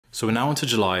So we're now into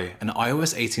July, and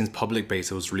iOS 18's public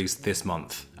beta was released this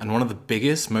month, and one of the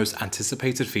biggest, most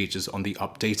anticipated features on the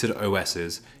updated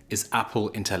OSs is Apple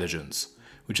Intelligence,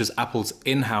 which is Apple's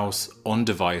in-house,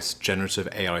 on-device generative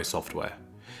AI software.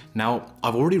 Now,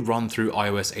 I've already run through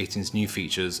iOS 18's new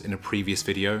features in a previous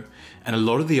video, and a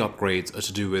lot of the upgrades are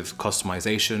to do with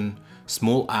customization,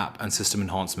 small app and system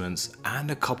enhancements,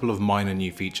 and a couple of minor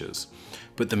new features.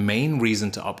 But the main reason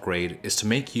to upgrade is to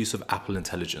make use of Apple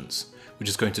Intelligence, which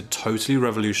is going to totally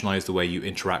revolutionize the way you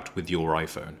interact with your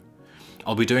iPhone.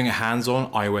 I'll be doing a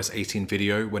hands-on iOS 18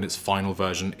 video when its final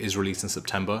version is released in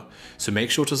September, so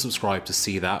make sure to subscribe to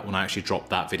see that when I actually drop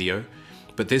that video.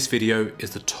 But this video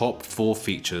is the top 4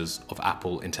 features of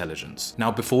Apple Intelligence. Now,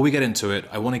 before we get into it,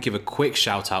 I want to give a quick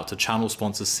shout out to channel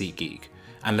sponsor SeatGeek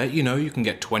and let you know you can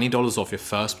get $20 off your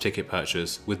first ticket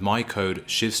purchase with my code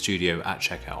SHIVSSTUDIO at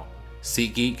checkout.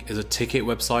 SeatGeek is a ticket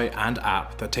website and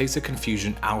app that takes the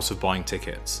confusion out of buying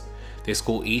tickets. They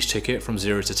score each ticket from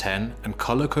 0 to 10 and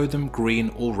color code them green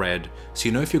or red so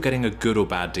you know if you're getting a good or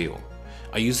bad deal.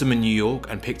 I used them in New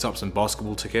York and picked up some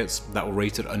basketball tickets that were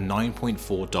rated a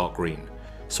 9.4 dark green.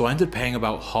 So I ended up paying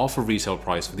about half a retail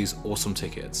price for these awesome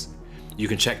tickets. You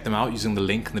can check them out using the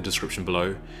link in the description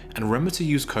below, and remember to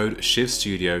use code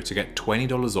SHIVSSTUDIO to get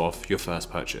 $20 off your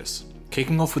first purchase.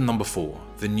 Kicking off with number 4,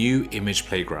 the new Image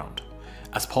Playground.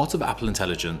 As part of Apple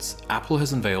Intelligence, Apple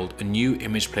has unveiled a new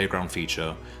Image Playground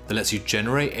feature that lets you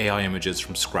generate AI images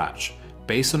from scratch,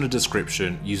 based on a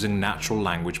description using natural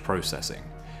language processing,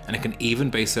 and it can even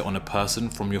base it on a person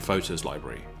from your photos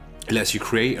library. It lets you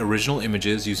create original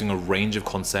images using a range of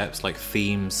concepts like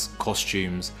themes,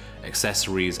 costumes,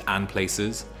 accessories, and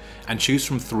places, and choose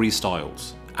from 3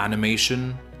 styles: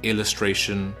 animation,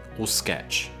 illustration, or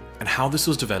sketch. And how this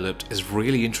was developed is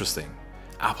really interesting.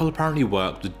 Apple apparently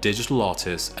worked with digital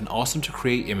artists and asked them to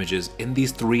create images in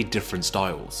these 3 different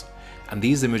styles. And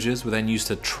these images were then used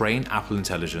to train Apple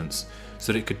Intelligence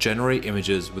so that it could generate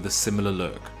images with a similar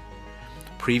look.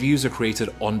 Previews are created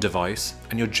on device,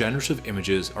 and your generative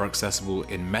images are accessible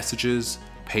in Messages,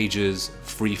 Pages,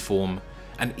 Freeform,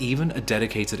 and even a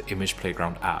dedicated Image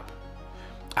Playground app.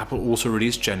 Apple also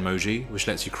released Genmoji, which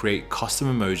lets you create custom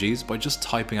emojis by just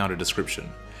typing out a description,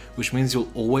 which means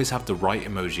you'll always have the right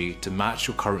emoji to match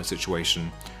your current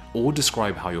situation or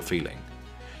describe how you're feeling.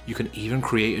 You can even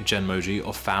create a Genmoji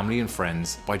of family and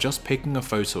friends by just picking a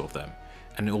photo of them,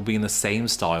 and it will be in the same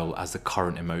style as the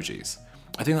current emojis.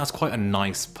 I think that's quite a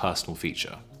nice personal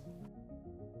feature.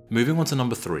 Moving on to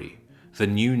number 3, the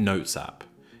new Notes app,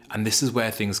 and this is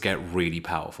where things get really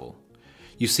powerful.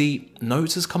 You see,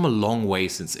 Notes has come a long way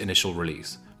since initial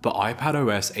release, but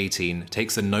iPadOS 18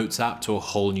 takes the Notes app to a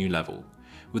whole new level,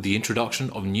 with the introduction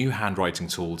of new handwriting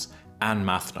tools and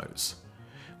math notes.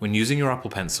 When using your Apple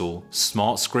Pencil,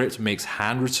 SmartScript makes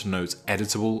handwritten notes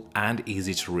editable and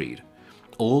easy to read,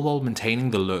 all while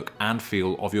maintaining the look and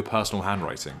feel of your personal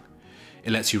handwriting.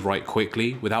 It lets you write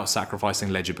quickly without sacrificing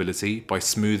legibility by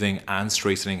smoothing and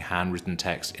straightening handwritten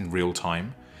text in real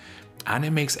time, and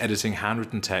it makes editing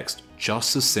handwritten text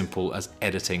just as simple as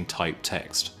editing typed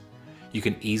text. You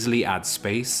can easily add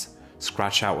space,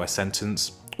 scratch out a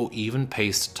sentence, or even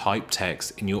paste typed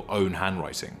text in your own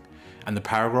handwriting, and the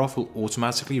paragraph will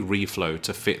automatically reflow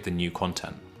to fit the new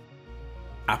content.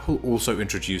 Apple also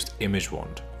introduced Image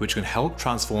Wand, which can help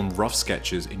transform rough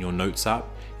sketches in your Notes app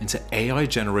into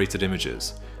AI-generated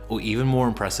images, or even more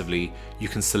impressively, you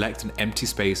can select an empty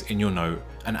space in your note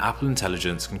and Apple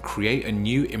Intelligence can create a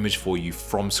new image for you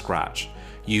from scratch,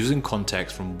 using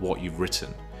context from what you've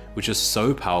written, which is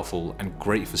so powerful and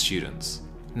great for students.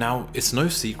 Now, it's no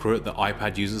secret that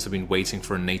iPad users have been waiting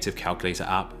for a native calculator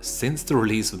app since the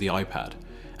release of the iPad,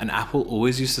 and Apple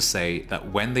always used to say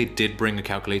that when they did bring a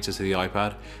calculator to the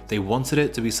iPad, they wanted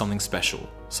it to be something special,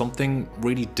 something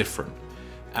really different,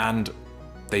 and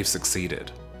they've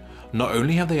succeeded. Not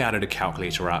only have they added a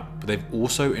calculator app, but they've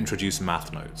also introduced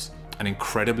math notes, an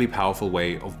incredibly powerful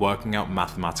way of working out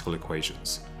mathematical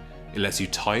equations. It lets you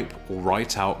type or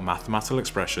write out mathematical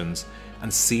expressions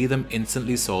and see them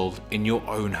instantly solved in your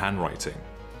own handwriting.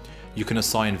 You can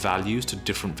assign values to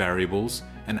different variables,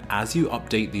 and as you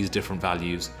update these different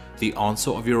values, the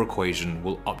answer of your equation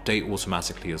will update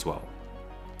automatically as well.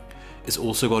 It's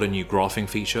also got a new graphing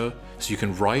feature, so you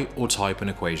can write or type an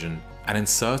equation and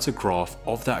insert a graph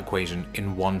of that equation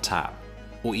in one tap,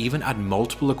 or even add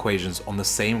multiple equations on the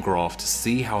same graph to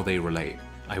see how they relate.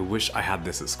 I wish I had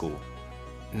this at school.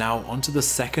 Now onto the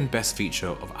second best feature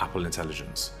of Apple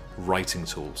Intelligence, writing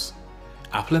tools.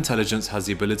 Apple Intelligence has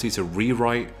the ability to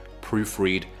rewrite,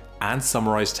 proofread, and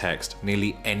summarize text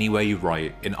nearly anywhere you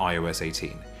write in iOS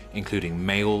 18, including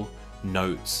Mail,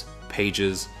 Notes,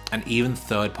 Pages, and even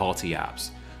third-party apps,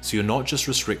 so you're not just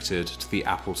restricted to the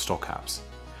Apple stock apps.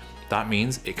 That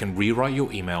means it can rewrite your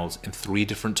emails in 3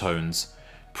 different tones,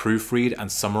 proofread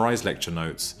and summarize lecture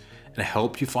notes, and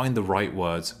help you find the right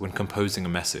words when composing a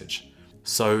message.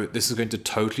 So this is going to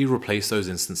totally replace those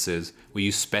instances where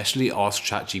you specially ask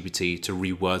ChatGPT to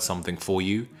reword something for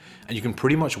you, and you can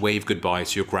pretty much wave goodbye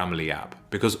to your Grammarly app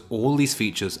because all these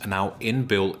features are now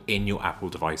inbuilt in your Apple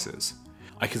devices.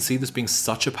 I can see this being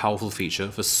such a powerful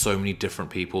feature for so many different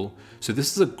people, so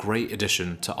this is a great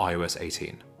addition to iOS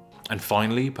 18. And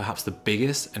finally, perhaps the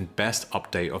biggest and best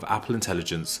update of Apple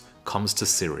Intelligence comes to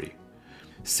Siri.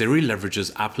 Siri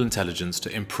leverages Apple Intelligence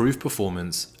to improve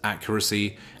performance,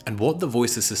 accuracy, and what the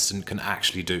voice assistant can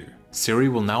actually do. Siri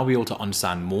will now be able to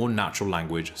understand more natural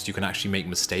language so you can actually make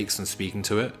mistakes when speaking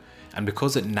to it, and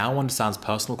because it now understands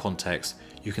personal context,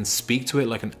 you can speak to it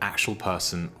like an actual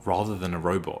person rather than a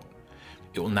robot.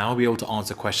 It will now be able to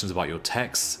answer questions about your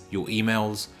texts, your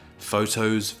emails,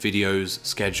 photos, videos,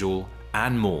 schedule,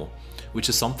 and more, which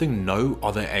is something no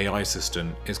other AI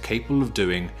assistant is capable of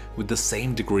doing with the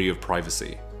same degree of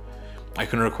privacy. I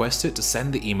can request it to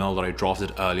send the email that I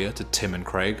drafted earlier to Tim and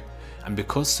Craig, and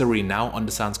because Siri now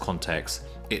understands context,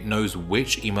 it knows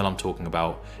which email I'm talking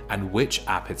about and which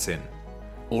app it's in.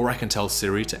 Or I can tell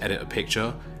Siri to edit a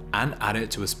picture and add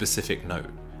it to a specific note,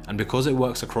 and because it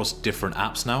works across different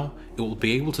apps now, it will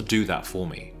be able to do that for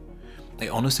me. It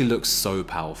honestly looks so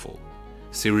powerful.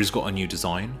 Siri's got a new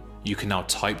design. You can now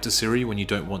type to Siri when you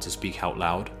don't want to speak out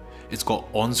loud. It's got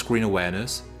on-screen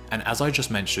awareness, and as I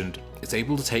just mentioned, it's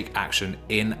able to take action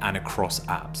in and across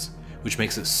apps, which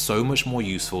makes it so much more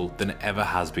useful than it ever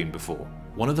has been before.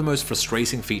 One of the most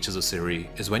frustrating features of Siri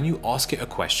is when you ask it a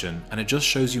question and it just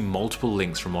shows you multiple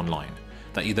links from online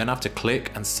that you then have to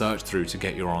click and search through to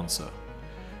get your answer.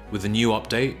 With the new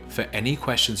update, for any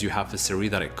questions you have for Siri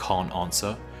that it can't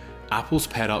answer, Apple's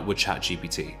paired up with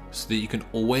ChatGPT so that you can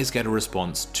always get a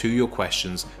response to your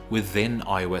questions within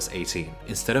iOS 18,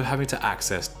 instead of having to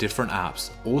access different apps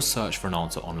or search for an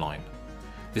answer online.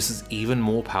 This is even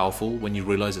more powerful when you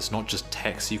realize it's not just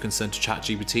text you can send to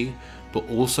ChatGPT, but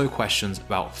also questions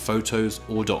about photos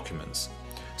or documents.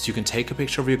 So you can take a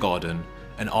picture of your garden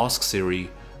and ask Siri,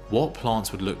 what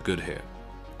plants would look good here?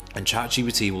 And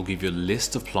ChatGPT will give you a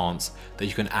list of plants that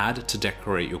you can add to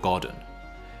decorate your garden.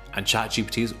 And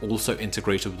ChatGPT is also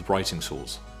integrated with writing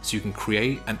tools, so you can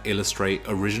create and illustrate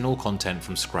original content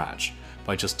from scratch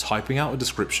by just typing out a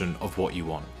description of what you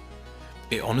want.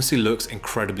 It honestly looks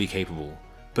incredibly capable,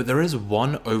 but there is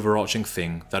one overarching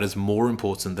thing that is more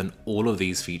important than all of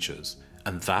these features,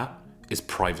 and that is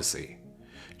privacy.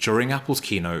 During Apple's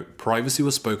keynote, privacy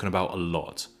was spoken about a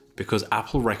lot because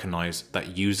Apple recognized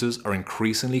that users are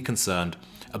increasingly concerned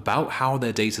about how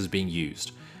their data is being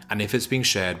used and if it's being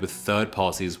shared with third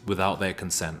parties without their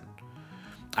consent.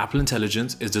 Apple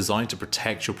Intelligence is designed to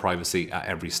protect your privacy at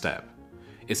every step.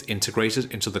 It's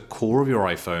integrated into the core of your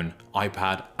iPhone,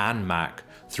 iPad, and Mac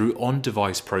through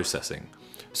on-device processing,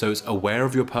 so it's aware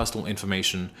of your personal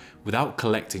information without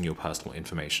collecting your personal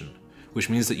information, which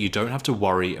means that you don't have to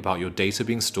worry about your data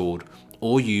being stored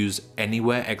or used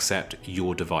anywhere except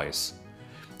your device.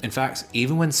 In fact,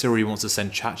 even when Siri wants to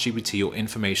send ChatGPT your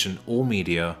information or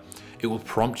media, it will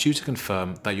prompt you to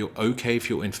confirm that you're okay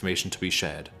for your information to be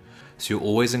shared, so you're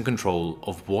always in control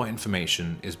of what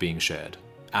information is being shared.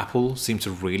 Apple seems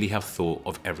to really have thought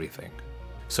of everything.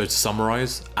 So to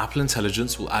summarize, Apple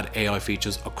Intelligence will add AI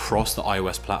features across the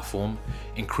iOS platform,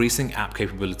 increasing app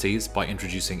capabilities by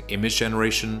introducing image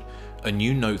generation, a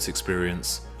new notes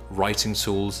experience, writing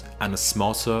tools, and a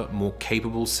smarter, more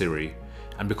capable Siri.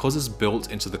 And because it's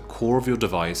built into the core of your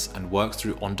device and works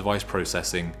through on-device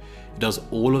processing, it does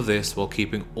all of this while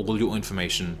keeping all your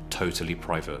information totally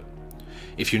private.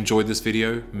 If you enjoyed this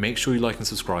video, make sure you like and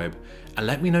subscribe, and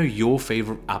let me know your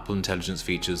favorite Apple Intelligence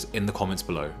features in the comments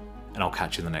below, and I'll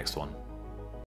catch you in the next one.